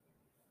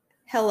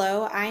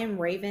Hello, I am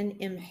Raven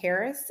M.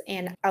 Harris,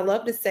 and I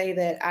love to say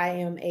that I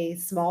am a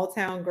small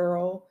town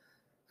girl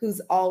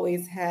who's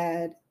always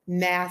had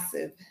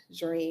massive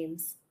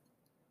dreams.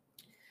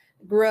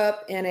 Grew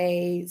up in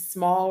a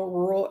small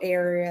rural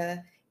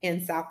area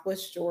in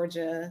Southwest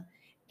Georgia,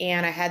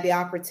 and I had the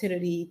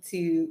opportunity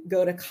to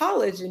go to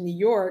college in New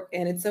York.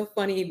 And it's so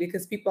funny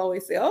because people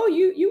always say, "Oh,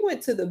 you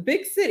went to the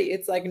big city."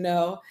 It's like,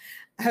 no,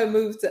 I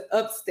moved to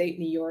upstate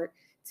New York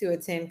to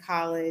attend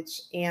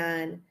college,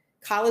 and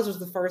college was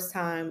the first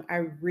time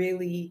I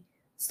really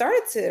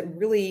started to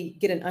really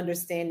get an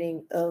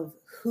understanding of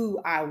who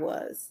I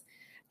was.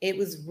 It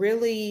was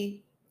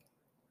really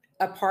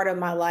a part of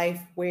my life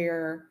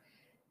where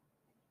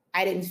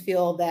I didn't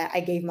feel that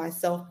I gave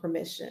myself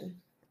permission.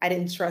 I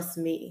didn't trust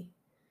me.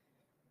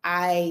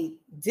 I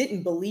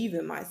didn't believe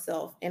in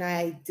myself, and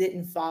I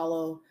didn't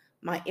follow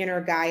my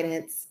inner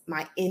guidance,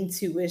 my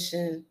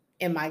intuition,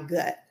 and my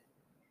gut.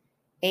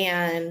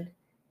 And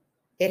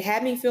it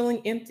had me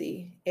feeling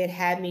empty. It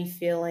had me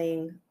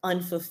feeling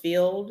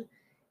unfulfilled.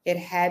 It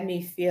had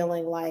me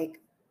feeling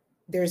like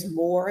there's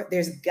more,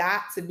 there's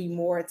got to be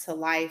more to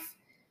life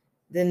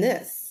than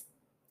this.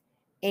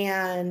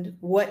 And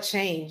what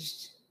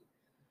changed?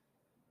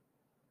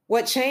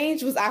 What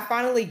changed was I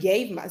finally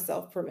gave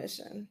myself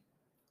permission.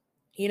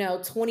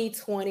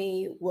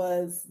 2020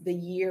 was the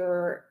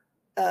year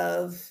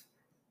of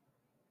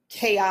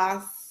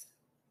chaos,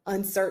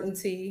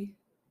 uncertainty,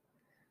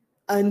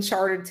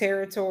 uncharted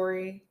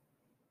territory.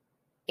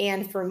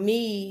 And for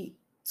me,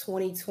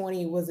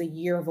 2020 was a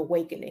year of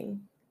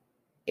awakening.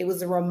 It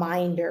was a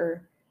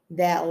reminder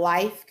that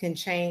life can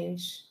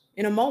change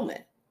in a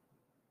moment.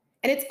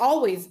 And it's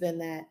always been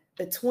that.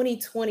 But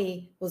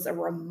 2020 was a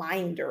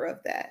reminder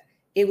of that.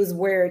 It was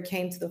where it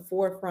came to the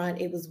forefront.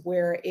 It was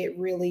where it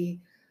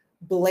really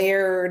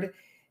blared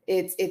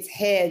its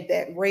head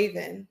that,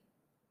 Raven,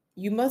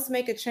 you must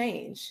make a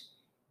change.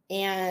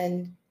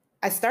 And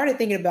I started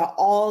thinking about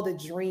all the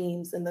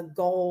dreams and the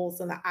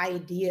goals and the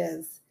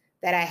ideas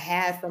that I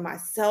had for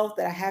myself,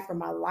 that I had for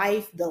my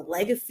life, the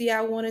legacy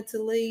I wanted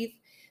to leave,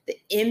 the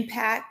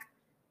impact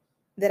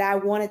that I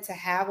wanted to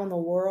have on the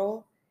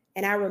world.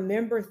 And I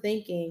remember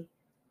thinking,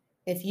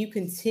 if you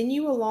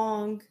continue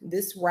along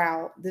this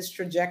route, this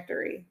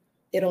trajectory,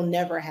 it'll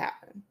never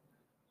happen.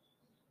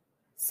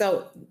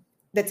 So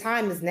the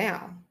time is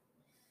now.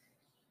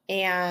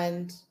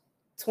 And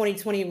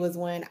 2020 was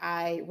when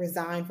I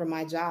resigned from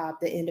my job,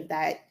 the end of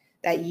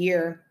that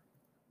year,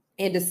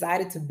 and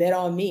decided to bet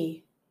on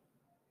me,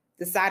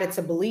 decided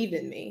to believe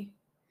in me,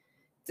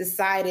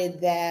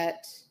 decided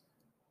that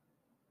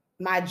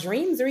my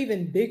dreams are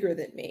even bigger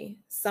than me.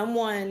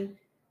 Someone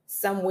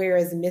somewhere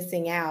is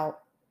missing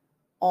out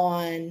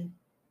on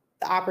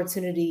the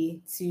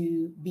opportunity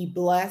to be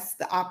blessed,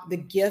 the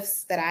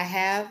gifts that I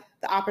have,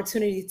 the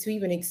opportunity to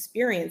even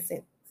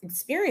experiencing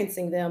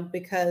them,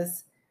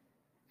 because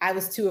I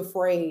was too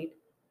afraid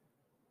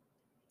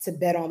to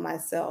bet on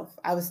myself.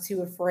 I was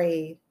too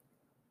afraid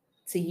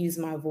to use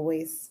my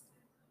voice.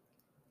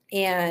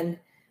 And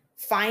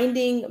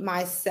finding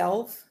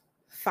myself,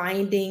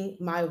 finding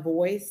my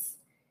voice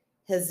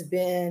it's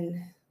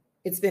been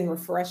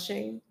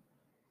refreshing.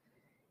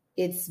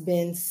 It's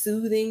been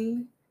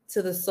soothing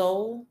to the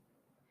soul.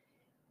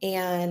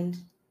 And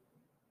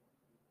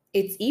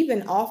it's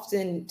even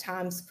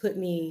oftentimes put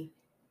me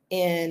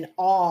in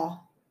awe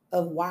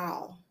of,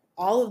 wow,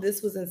 all of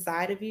this was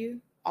inside of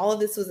you. All of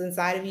this was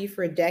inside of you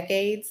for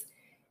decades,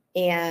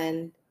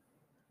 and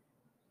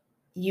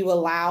you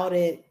allowed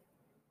it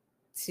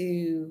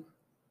to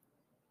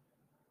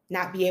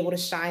not be able to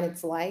shine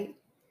its light.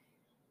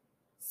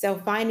 So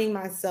finding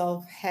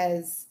myself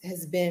has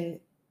been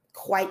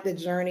quite the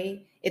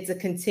journey. It's a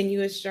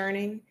continuous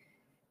journey.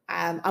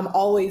 I'm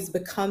always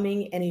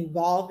becoming and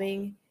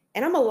evolving,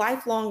 and I'm a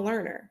lifelong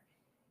learner.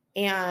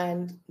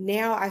 And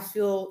now I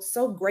feel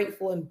so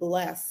grateful and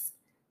blessed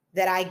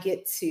that I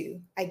get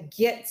to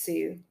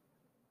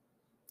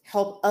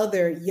help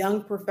other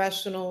young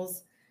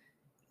professionals,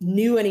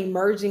 new and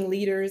emerging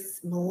leaders,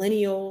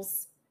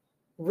 millennials,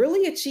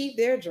 really achieve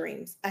their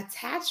dreams,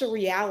 attach a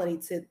reality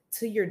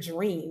to your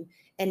dream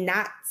and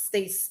not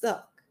stay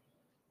stuck.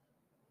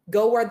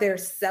 Go where they're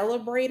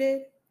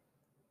celebrated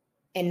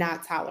and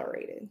not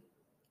tolerated.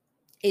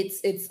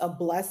 It's a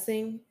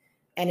blessing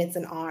and it's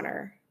an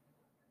honor.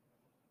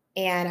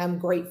 And I'm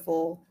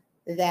grateful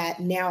that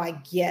now I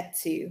get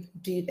to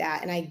do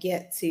that, and I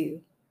get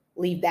to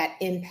leave that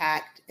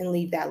impact and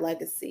leave that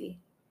legacy.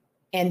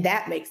 And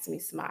that makes me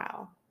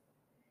smile.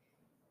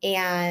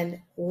 And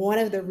one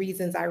of the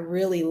reasons I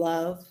really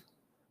love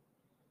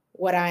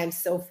what I am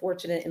so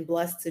fortunate and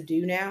blessed to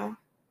do now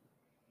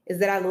is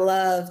that I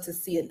love to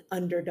see an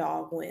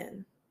underdog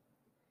win.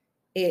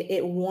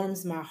 It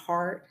warms my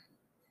heart.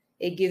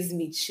 It gives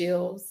me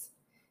chills.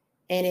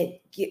 And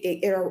it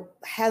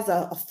has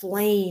a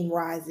flame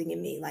rising in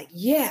me, like,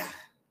 yeah,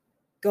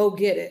 go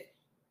get it.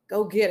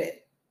 Go get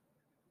it.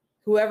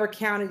 Whoever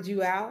counted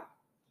you out,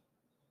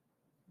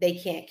 they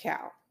can't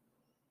count.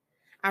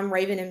 I'm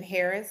Raven M.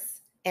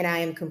 Harris, and I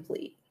am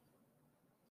complete.